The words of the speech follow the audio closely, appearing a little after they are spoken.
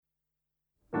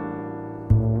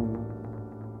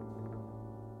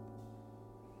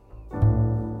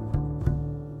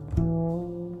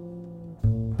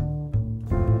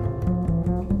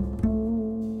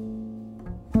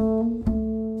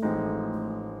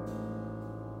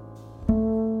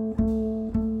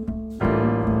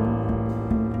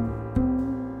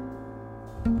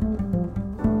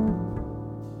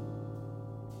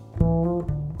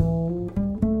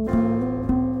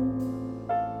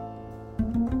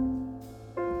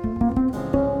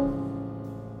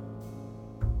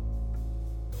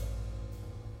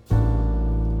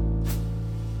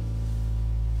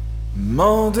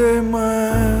Mande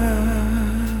mwen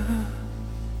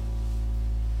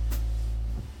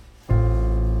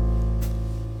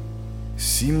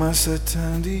si mwen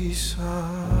s'attendit ça.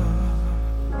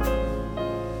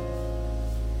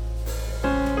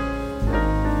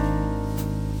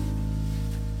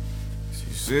 Si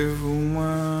c'est vous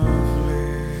mwen vle,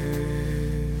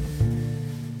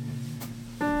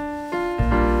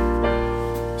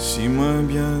 si mwen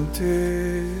bien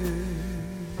te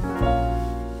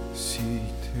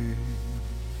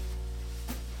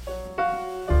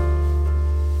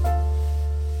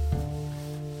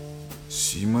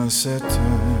si moi c'est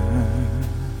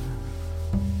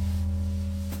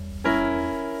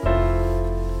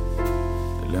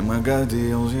les mains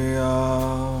gardées en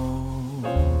géant,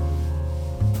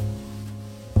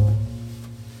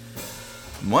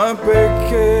 moi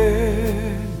péché,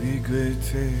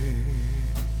 regretté,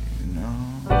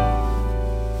 non,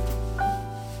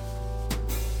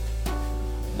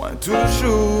 moi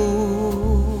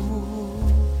toujours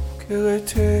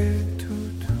regretté.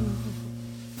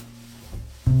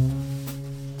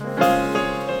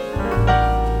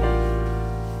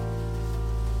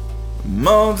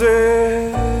 Mande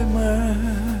mwen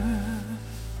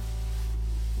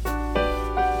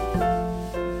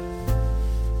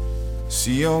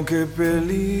si yon ke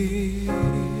pelite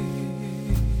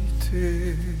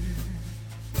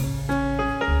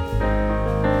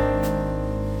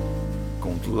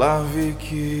kont la vie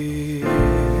qui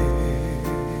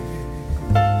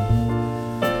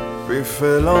peut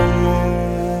faire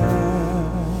l'amour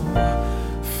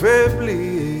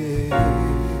faiblir.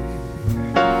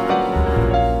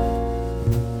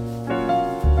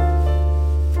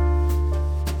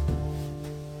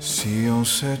 Si on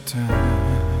s'éteint,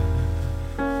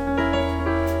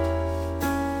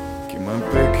 qui m'a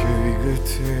péché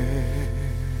regretté,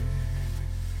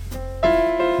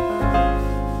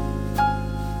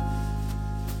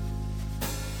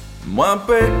 moi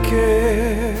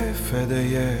péché fait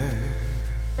d'ailleurs,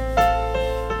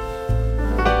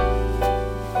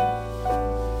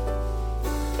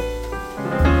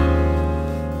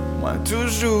 moi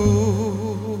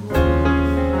toujours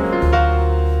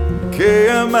que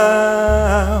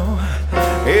amar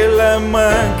et la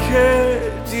main que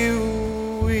dit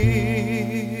oui.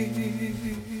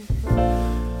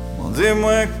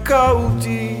 Demandez-moi quand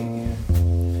dit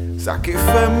ça qui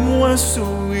fait moi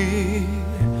sourire,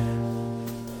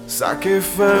 ça qui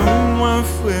fait moi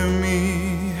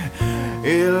frémir,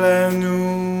 et là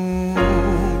nous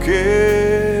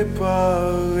qui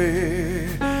parler,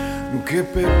 nous qui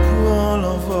peut prendre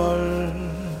l'envol.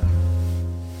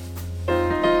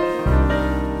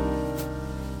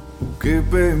 Que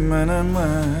peut mener à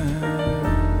main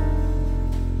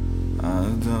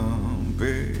dans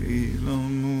pays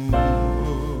l'amour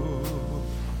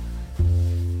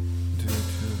de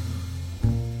Dieu.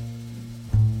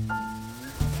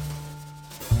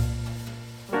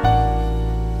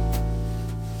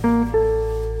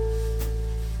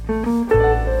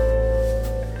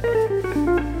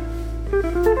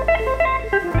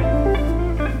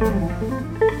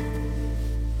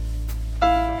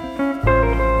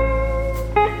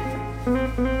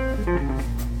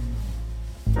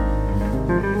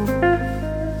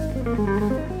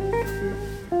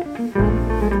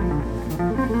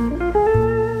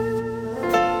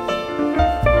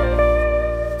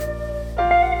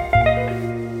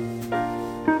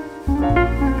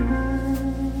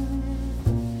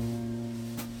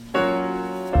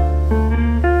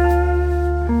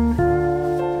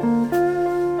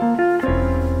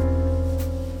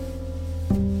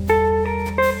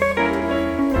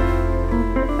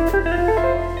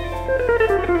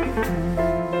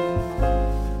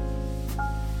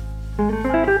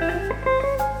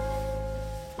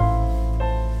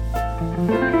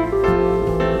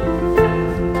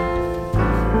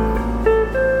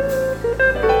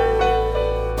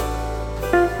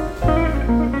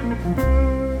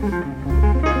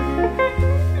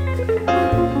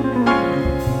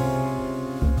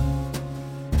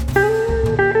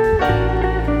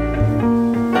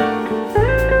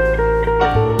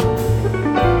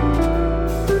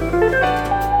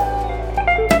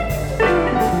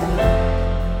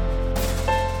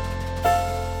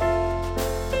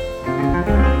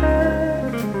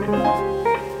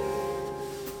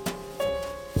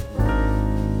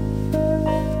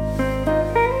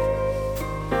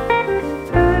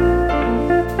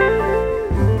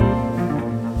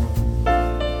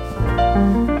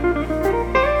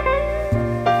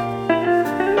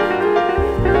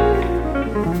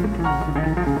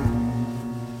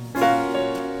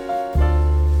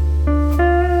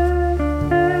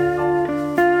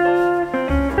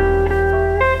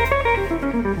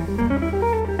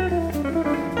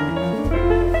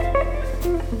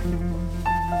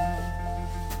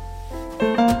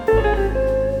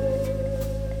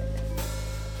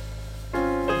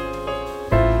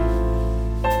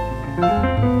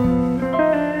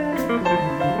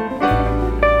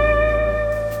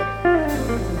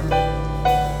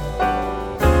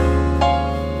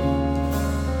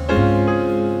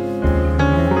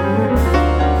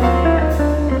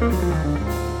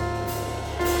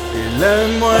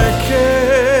 Laisse-moi que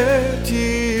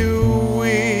tu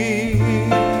oui,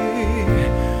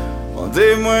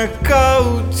 Mande-moi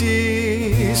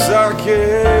kauti, ça que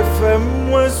fait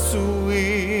moi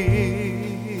sourire,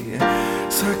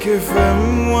 ça que fait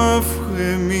moi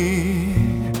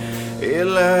frémir, et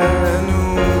là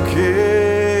nous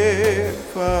que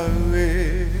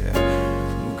parler,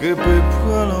 nous que peut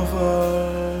prendre l'envol.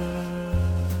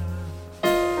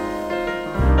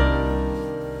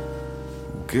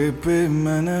 Que pe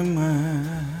manama.